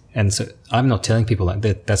 Yes. And so I'm not telling people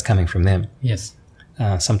that. That's coming from them. Yes.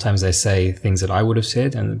 Sometimes they say things that I would have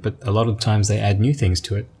said, but a lot of times they add new things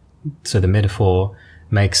to it. So the metaphor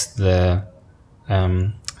makes the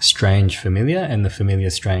strange familiar and the familiar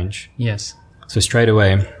strange. Yes. So straight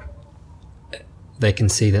away, they can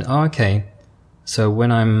see that, okay, so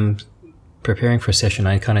when I'm preparing for a session,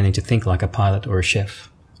 I kind of need to think like a pilot or a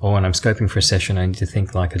chef. Or when I'm scoping for a session, I need to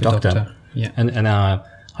think like a doctor. Yeah. And our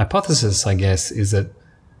hypothesis, I guess, is that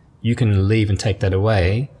you can leave and take that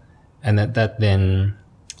away, and that then,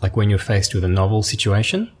 like when you're faced with a novel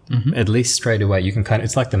situation, mm-hmm. at least straight away, you can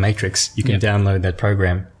it's like the Matrix. You can download that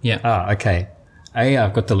program. Yeah. Okay. A,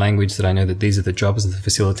 I've got the language that I know that these are the jobs of the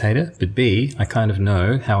facilitator, but B, I kind of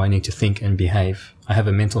know how I need to think and behave. I have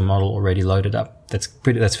a mental model already loaded up. That's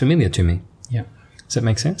familiar to me. Yeah. Does that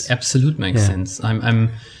make sense? Absolute makes sense.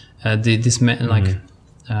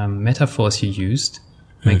 Metaphors you used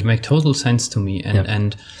make total sense to me.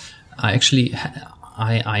 And I actually,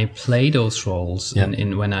 I play those roles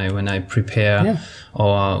in when I prepare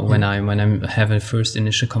or when I have a first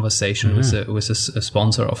initial conversation mm-hmm. with a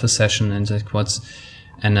sponsor of a session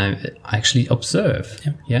and I actually observe.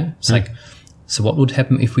 Yeah. It's like, so what would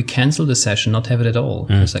happen if we cancel the session, not have it at all?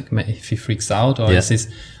 It's like if he freaks out or is this,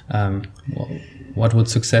 what would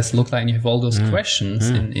success look like? And you have all those questions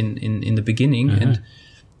in the beginning and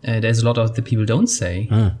there's a lot of the people don't say,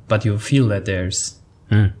 but you feel that there's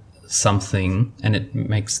something, and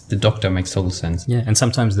the doctor makes total sense. Yeah, and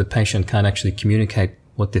sometimes the patient can't actually communicate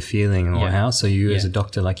what they're feeling or how. So you, as a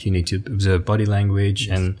doctor, like, you need to observe body language,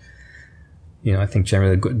 and I think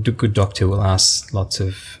generally a good doctor will ask lots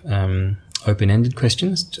of open-ended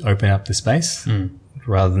questions to open up the space,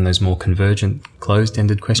 rather than those more convergent,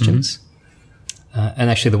 closed-ended questions. And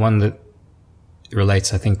actually, the one that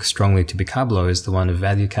relates, I think, strongly to Vocablo is the one of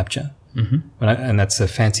value capture. And that's a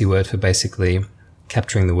fancy word for basically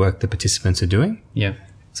capturing the work the participants are doing. Yeah.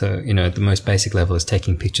 So, at the most basic level is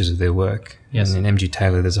taking pictures of their work. Yes. And in MG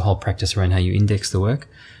Taylor, there's a whole practice around how you index the work.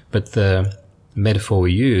 But the metaphor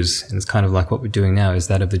we use, and it's kind of like what we're doing now, is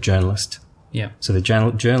that of the journalist. Yeah. So the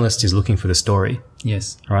journalist is looking for the story.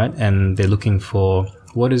 Yes. Right? And they're looking for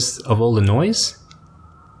of all the noise,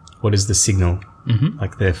 what is the signal?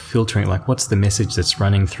 Like, they're filtering, like, what's the message that's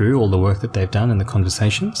running through all the work that they've done and the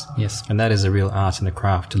conversations? Yes. And that is a real art and a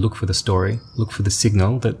craft, to look for the story, look for the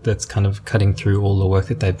signal that's kind of cutting through all the work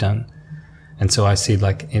that they've done. And so I see,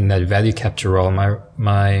 like, in that value capture role,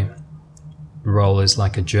 my role as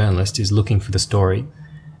like a journalist is looking for the story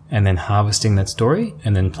and then harvesting that story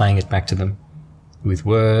and then playing it back to them with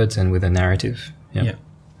words and with a narrative. Yeah.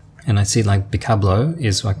 And I see, like, Vocablo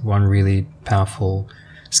is like one really powerful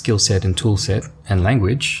skill set and tool set and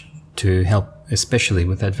language to help, especially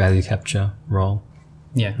with that value capture role.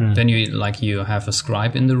 Yeah. Then you have a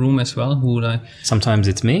scribe in the room as well who sometimes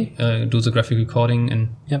it's me do the graphic recording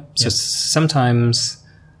and So sometimes,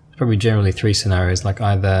 probably generally 3 scenarios, like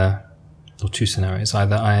either 2 scenarios.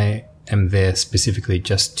 Either I am there specifically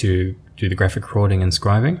just to do the graphic recording and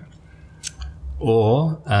scribing,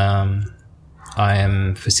 or I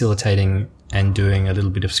am facilitating and doing a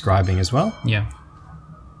little bit of scribing as well. Yeah.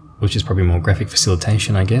 Which is probably more graphic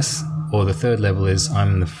facilitation, I guess. Or the third level is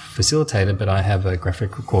I'm the facilitator, but I have a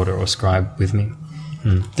graphic recorder or scribe with me.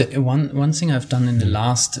 One thing I've done in the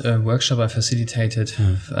last workshop I facilitated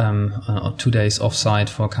 2 days offsite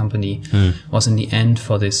for a company was in the end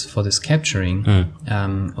for this capturing.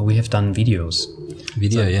 We have done videos.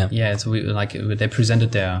 Yeah. So they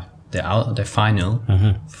presented their final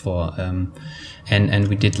for and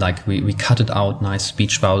we did we cut it out nice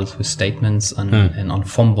speech bubbles with statements and on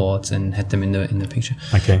foam boards and had them in the picture.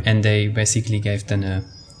 Okay. And they basically gave then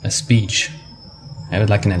a speech,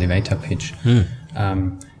 like an elevator pitch.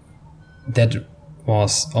 That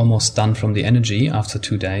was almost done from the energy after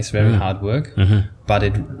 2 days, very hard work, but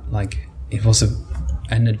it was a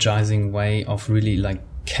energizing way of really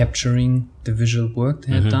capturing the visual work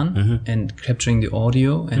they had done and capturing the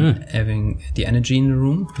audio and having the energy in the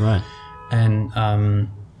room. Right. And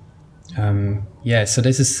so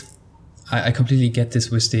this is I completely get this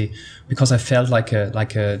because I felt like a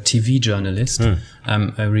TV journalist.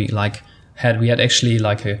 We had actually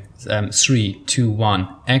a 3, 2, 1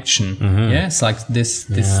 action. Yeah, it's like this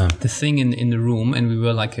the thing in the room, and we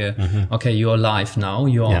were okay, you're live now.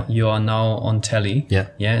 You are now on telly.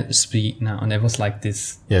 Yeah, speak now. And it was like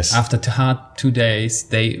this. Yes. After 2 days,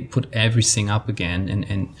 they put everything up again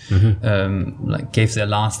and gave their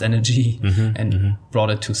last energy and brought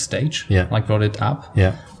it to stage. Yeah. Brought it up.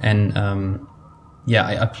 Yeah. And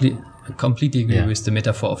I completely agree with the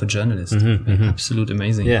metaphor of a journalist. Absolute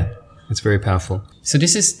amazing. Yeah. It's very powerful. So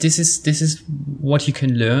this is what you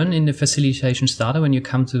can learn in the facilitation starter when you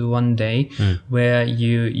come to one day where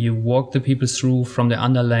you walk the people through from the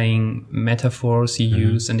underlying metaphors you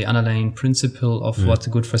use and the underlying principle of what a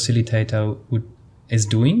good facilitator is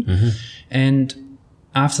doing. And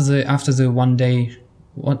after the one day,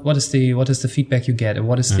 what is the feedback you get, and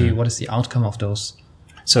what is the outcome of those?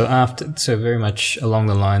 So very much along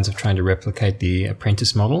the lines of trying to replicate the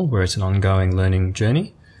apprentice model, where it's an ongoing learning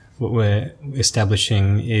journey. What we're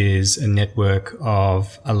establishing is a network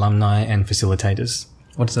of alumni and facilitators.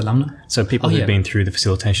 What is alumni? So people who've been through the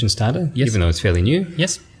facilitation starter, even though it's fairly new.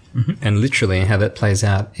 Yes. And literally how that plays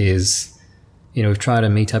out is, we've tried a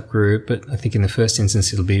meetup group, but I think in the first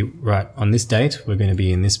instance it'll be, right, on this date, we're going to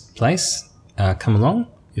be in this place. Come along.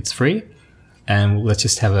 It's free. And let's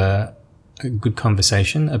just have a good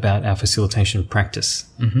conversation about our facilitation practice.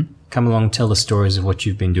 Come along, tell the stories of what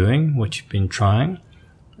you've been doing, what you've been trying.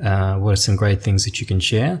 What are some great things that you can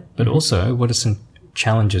share, but also what are some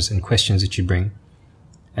challenges and questions that you bring?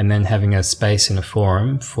 And then having a space and a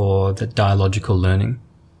forum for the dialogical learning.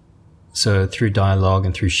 So through dialogue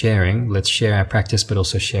and through sharing, let's share our practice, but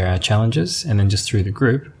also share our challenges. And then just through the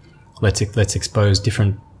group, let's expose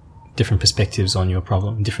different perspectives on your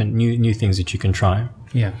problem, different new things that you can try.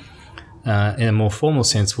 Yeah. In a more formal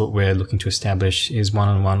sense, what we're looking to establish is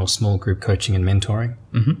one-on-one or small group coaching and mentoring.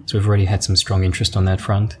 So we've already had some strong interest on that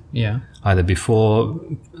front. Yeah. Either before,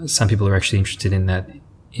 some people are actually interested in that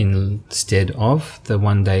instead of the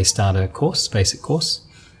 1-day starter course, basic course.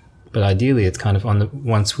 But ideally, it's kind of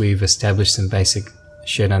once we've established some basic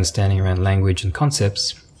shared understanding around language and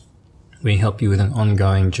concepts, we help you with an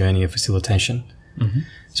ongoing journey of facilitation.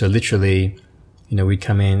 So literally, we'd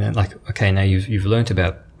come in and like, okay, now you've learnt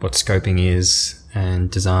about what scoping is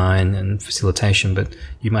and design and facilitation, but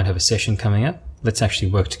you might have a session coming up. Let's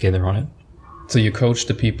actually work together on it. So you coach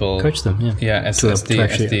the people. Coach them, yeah. Yeah, as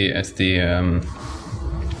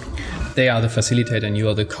they are the facilitator and you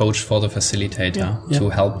are the coach for the facilitator to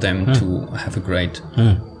help them to have a great,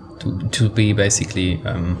 to be basically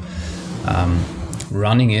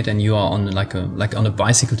running it, and you are on like on a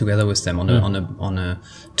bicycle together with them on a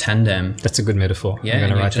tandem. That's a good metaphor. Yeah, I'm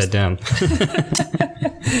going to write that down.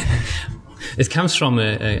 It comes from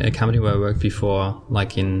a company where I worked before,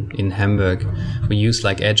 like in Hamburg. We used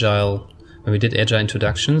like agile, when we did agile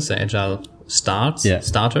introductions, the agile starters,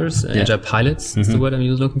 agile pilots is the word I'm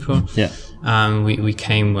looking for. Yeah. We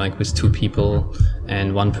came like with 2 people,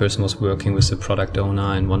 and one person was working with the product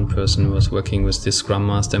owner and one person was working with the scrum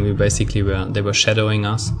master, and we basically they were shadowing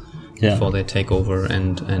us before they take over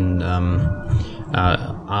and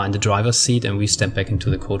are in the driver's seat, and we step back into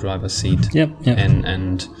the co-driver's seat.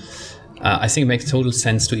 And I think it makes total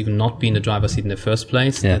sense to even not be in the driver's seat in the first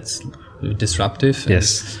place. That's disruptive.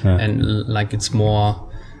 And like it's more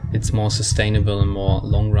sustainable and more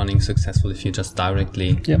long-running successful if you just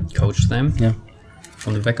directly coach them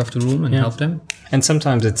from the back of the room and help them. And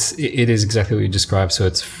sometimes it is exactly what you described. So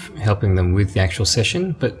it's helping them with the actual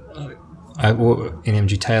session. But in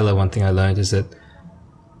MG Taylor, one thing I learned is that,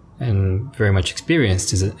 and very much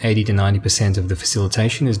experienced, is that 80 to 90% of the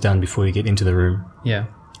facilitation is done before you get into the room. Yeah.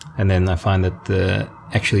 And then I find that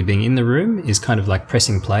actually being in the room is kind of like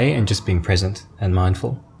pressing play and just being present and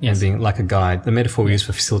mindful. And being like a guide. The metaphor we use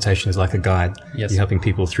for facilitation is like a guide. You're helping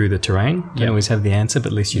people through the terrain. You don't always have the answer, but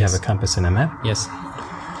at least you have a compass and a map. Yes.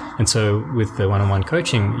 And so with the one-on-one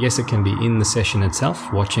coaching, yes, it can be in the session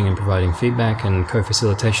itself, watching and providing feedback and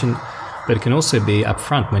co-facilitation, but it can also be up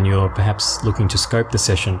front when you're perhaps looking to scope the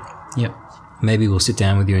session. Yeah. Maybe we'll sit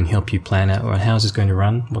down with you and help you plan out, how is this going to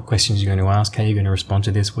run? What questions you're going to ask? How are you going to respond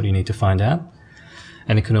to this? What do you need to find out?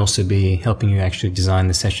 And it can also be helping you actually design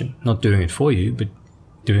the session, not doing it for you, but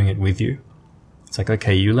doing it with you. It's like,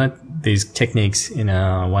 okay, you learnt these techniques in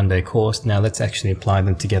a 1-day course. Now let's actually apply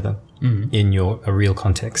them together in a real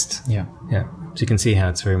context. Yeah. Yeah. So you can see how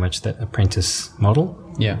it's very much that apprentice model.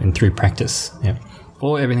 Yeah. And through practice. Yeah.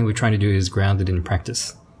 Everything we're trying to do is grounded in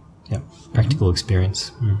practice. Yeah. Practical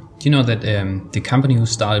experience. Do you know that the company who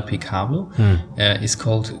started Picablo is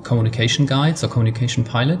called Communication Guides or Communication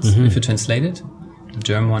Pilots, if you translate it? The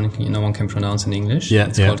German one, no one can pronounce in English.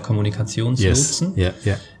 It's called Kommunikationslotsen.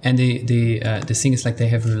 And the thing is like they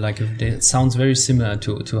have it sounds very similar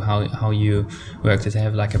to how you work. That they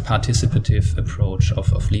have like a participative approach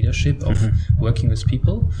of leadership, of working with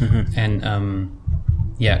people, and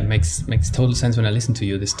it makes total sense when I listen to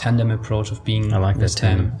you. This tandem approach of being with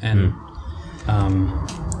them, and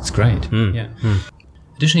it's great.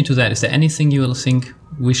 Additionally to that, is there anything you think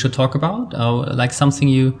we should talk about, or like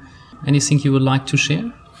anything you would like to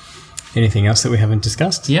share? Anything else that we haven't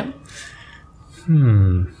discussed? Yeah.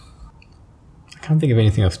 I can't think of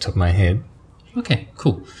anything off the top of my head. Okay,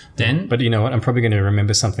 cool. Then, but you know what? I'm probably going to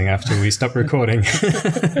remember something after we stop recording.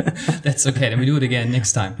 That's okay. Then we do it again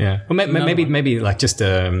next time. Yeah. Well, maybe like just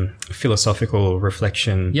a philosophical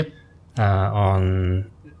reflection. On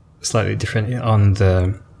slightly different on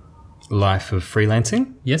the life of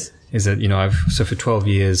freelancing. Yes. Is that so for 12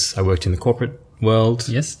 years I worked in the corporate world.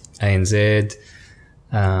 Yes. ANZ,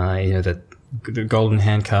 the golden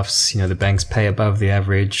handcuffs, the banks pay above the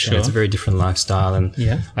average. Sure. And it's a very different lifestyle. And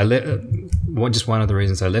just one of the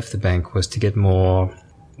reasons I left the bank was to get more,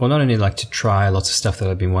 not only like to try lots of stuff that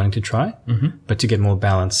I've been wanting to try, but to get more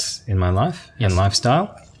balance in my life and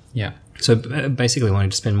lifestyle. Yeah. So basically I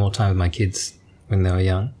wanted to spend more time with my kids when they were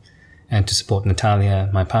young and to support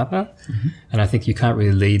Natalia, my partner. And I think you can't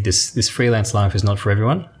really lead this freelance life is not for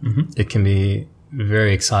everyone. It can be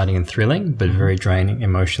very exciting and thrilling, but very draining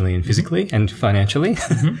emotionally and physically and financially.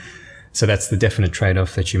 So that's the definite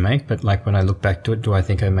trade-off that you make. But like when I look back to it, do I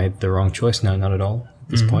think I made the wrong choice? No, not at all at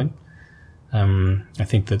this point. I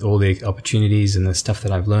think that all the opportunities and the stuff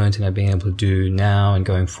that I've learned and I've been able to do now and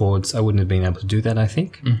going forwards, I wouldn't have been able to do that, I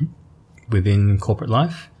think, within corporate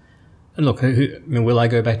life. And look, will I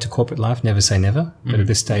go back to corporate life? Never say never. But at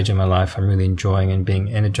this stage in my life, I'm really enjoying and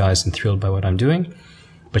being energized and thrilled by what I'm doing.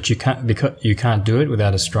 But you can't do it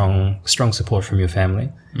without a strong support from your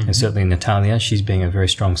family. And certainly Natalia, she's being a very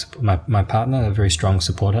strong, my partner, a very strong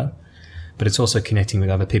supporter. but it's also connecting with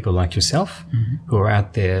other people like yourself who are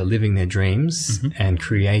out there living their dreams and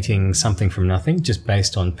creating something from nothing just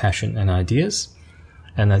based on passion and ideas.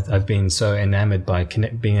 And I've been so enamored by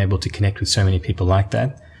being able to connect with so many people like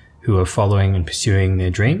that who are following and pursuing their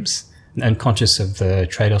dreams and conscious of the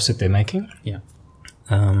trade-offs that they're making. Yeah.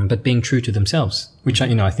 But being true to themselves, which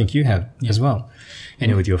I think you have as well.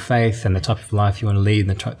 With your faith and the type of life you want to lead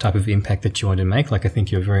and the type of impact that you want to make. Like, I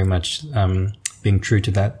think you're very much being true to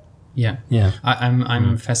that. Yeah. Yeah.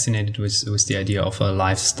 I'm fascinated with the idea of a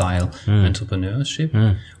lifestyle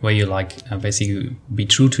entrepreneurship where you basically be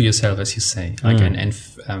true to yourself, as you say, and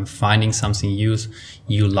finding something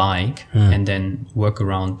you like and then work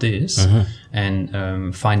around this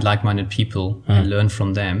and find like-minded people and learn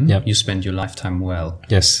from them. Yep. You spend your lifetime well.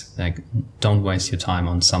 Yes. Like, don't waste your time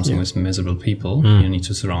on something with miserable people. You need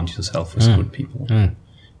to surround yourself with good people. Mate,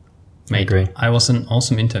 I agree. I was an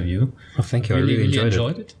awesome interview. Well, thank you. Really, I really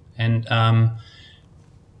enjoyed it. And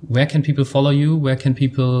where can people follow you? Where can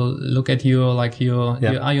people look at you? Are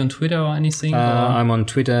you on Twitter or anything? I'm on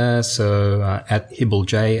Twitter, so at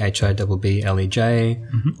HibbleJ,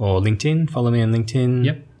 HIBBLEJ, or LinkedIn. Follow me on LinkedIn.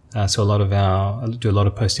 Yep. So I do a lot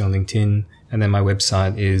of posting on LinkedIn, and then my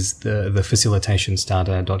website is the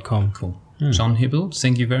facilitationstarter.com. Cool. John Hibble,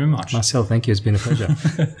 thank you very much. Marcel, thank you. It's been a pleasure.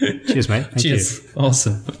 Cheers, mate. Thank Cheers. you.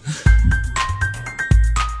 Awesome.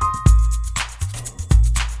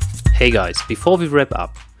 Hey guys, before we wrap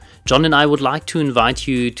up, John and I would like to invite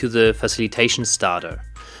you to the Facilitation Starter,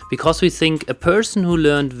 because we think a person who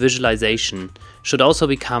learned visualization should also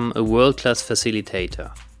become a world-class facilitator.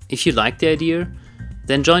 If you like the idea,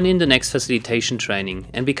 then join in the next facilitation training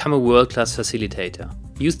and become a world-class facilitator.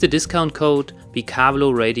 Use the discount code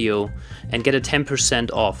BeCabloRadio and get a 10%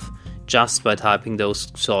 off just by typing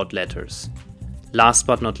those short letters. Last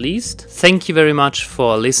but not least, thank you very much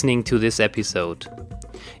for listening to this episode.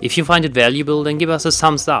 If you find it valuable, then give us a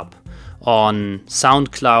thumbs up on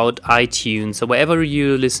SoundCloud, iTunes, or wherever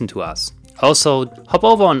you listen to us. Also, hop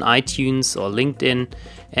over on iTunes or LinkedIn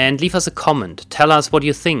and leave us a comment. Tell us what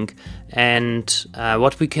you think and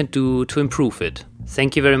what we can do to improve it.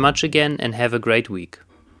 Thank you very much again and have a great week.